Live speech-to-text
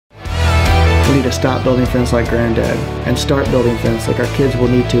We need to stop building fence like Granddad and start building fence like our kids will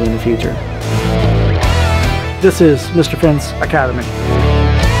need to in the future. This is Mr. Fence Academy.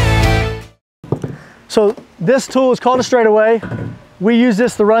 So this tool is called a straightaway. We use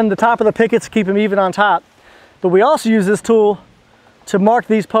this to run the top of the pickets to keep them even on top. But we also use this tool to mark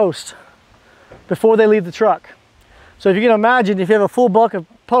these posts before they leave the truck. So if you can imagine, if you have a full buck of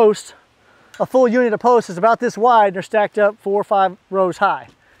posts, a full unit of posts is about this wide, they're stacked up 4 or 5 rows high.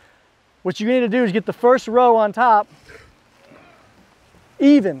 What you need to do is get the first row on top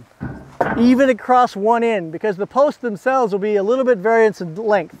even across one end, because the posts themselves will be a little bit variance in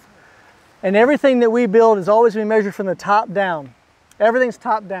length. And everything that we build is always going to be measured from the top down. Everything's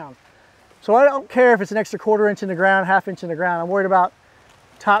top down. So I don't care if it's an extra 1/4 inch in the ground, 1/2 inch in the ground. I'm worried about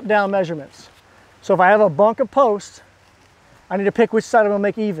top down measurements. So if I have a bunk of posts, I need to pick which side I'm going to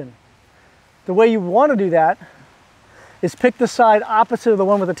make even. The way you want to do that is pick the side opposite of the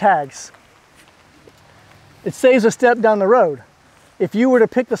one with the tags. It saves a step down the road. If you were to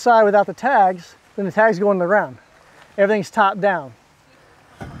pick the side without the tags, then the tags go in the ground. Everything's top down.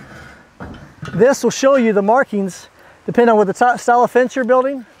 This will show you the markings depending on what the style of fence you're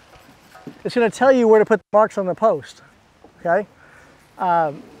building. It's going to tell you where to put the marks on the post. Okay.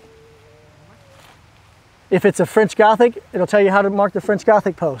 If it's a French Gothic, it'll tell you how to mark the French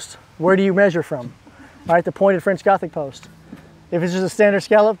Gothic post. Where do you measure from? All right, the pointed French Gothic post. If it's just a standard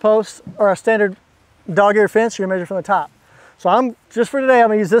scallop post or a standard dog-eared fence, you're gonna measure from the top. So just for today, I'm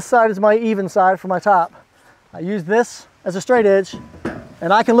gonna use this side as my even side for my top. I use this as a straight edge,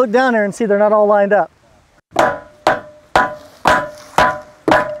 and I can look down there and see they're not all lined up.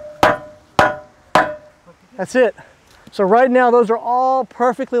 That's it. So right now, those are all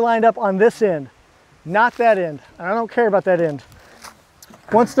perfectly lined up on this end, not that end. I don't care about that end.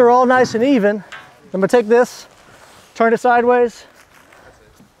 Once they're all nice and even, I'm gonna take this, turn it sideways,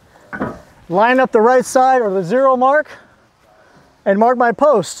 line up the right side or the 0 mark, and mark my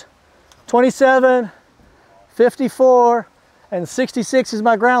post. 27, 54, and 66 is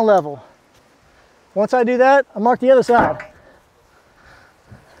my ground level. Once I do that, I mark the other side.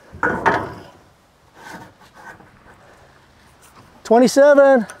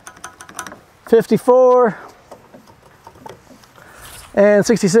 "27, 54, and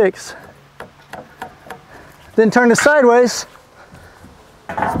 66. Then turn this sideways.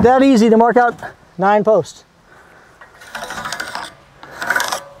 That easy to mark out 9 posts.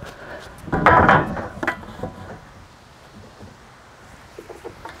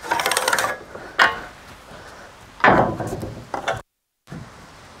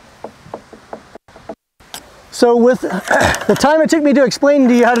 So with the time it took me to explain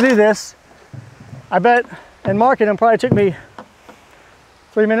to you how to do this, I bet, and marking them probably took me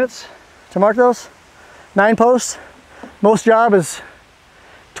 3 minutes to mark those. 9 posts. Most job is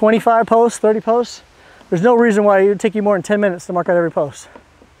 25 posts, 30 posts. There's no reason why it would take you more than 10 minutes to mark out every post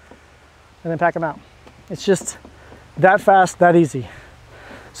and then pack them out. It's just that fast, that easy.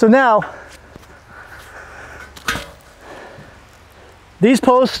 So now, these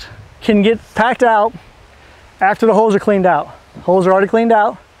posts can get packed out after the holes are cleaned out. Holes are already cleaned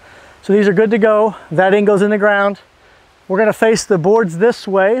out, so these are good to go. That end goes in the ground. We're gonna face the boards this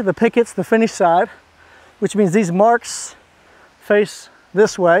way, the pickets, the finished side, which means these marks face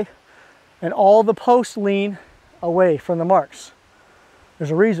this way, and all the posts lean away from the marks. There's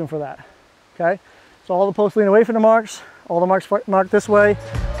a reason for that, okay? So all the posts lean away from the marks, all the marks marked this way.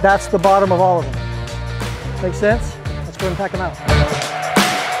 That's the bottom of all of them. Make sense? Let's go ahead and pack them out.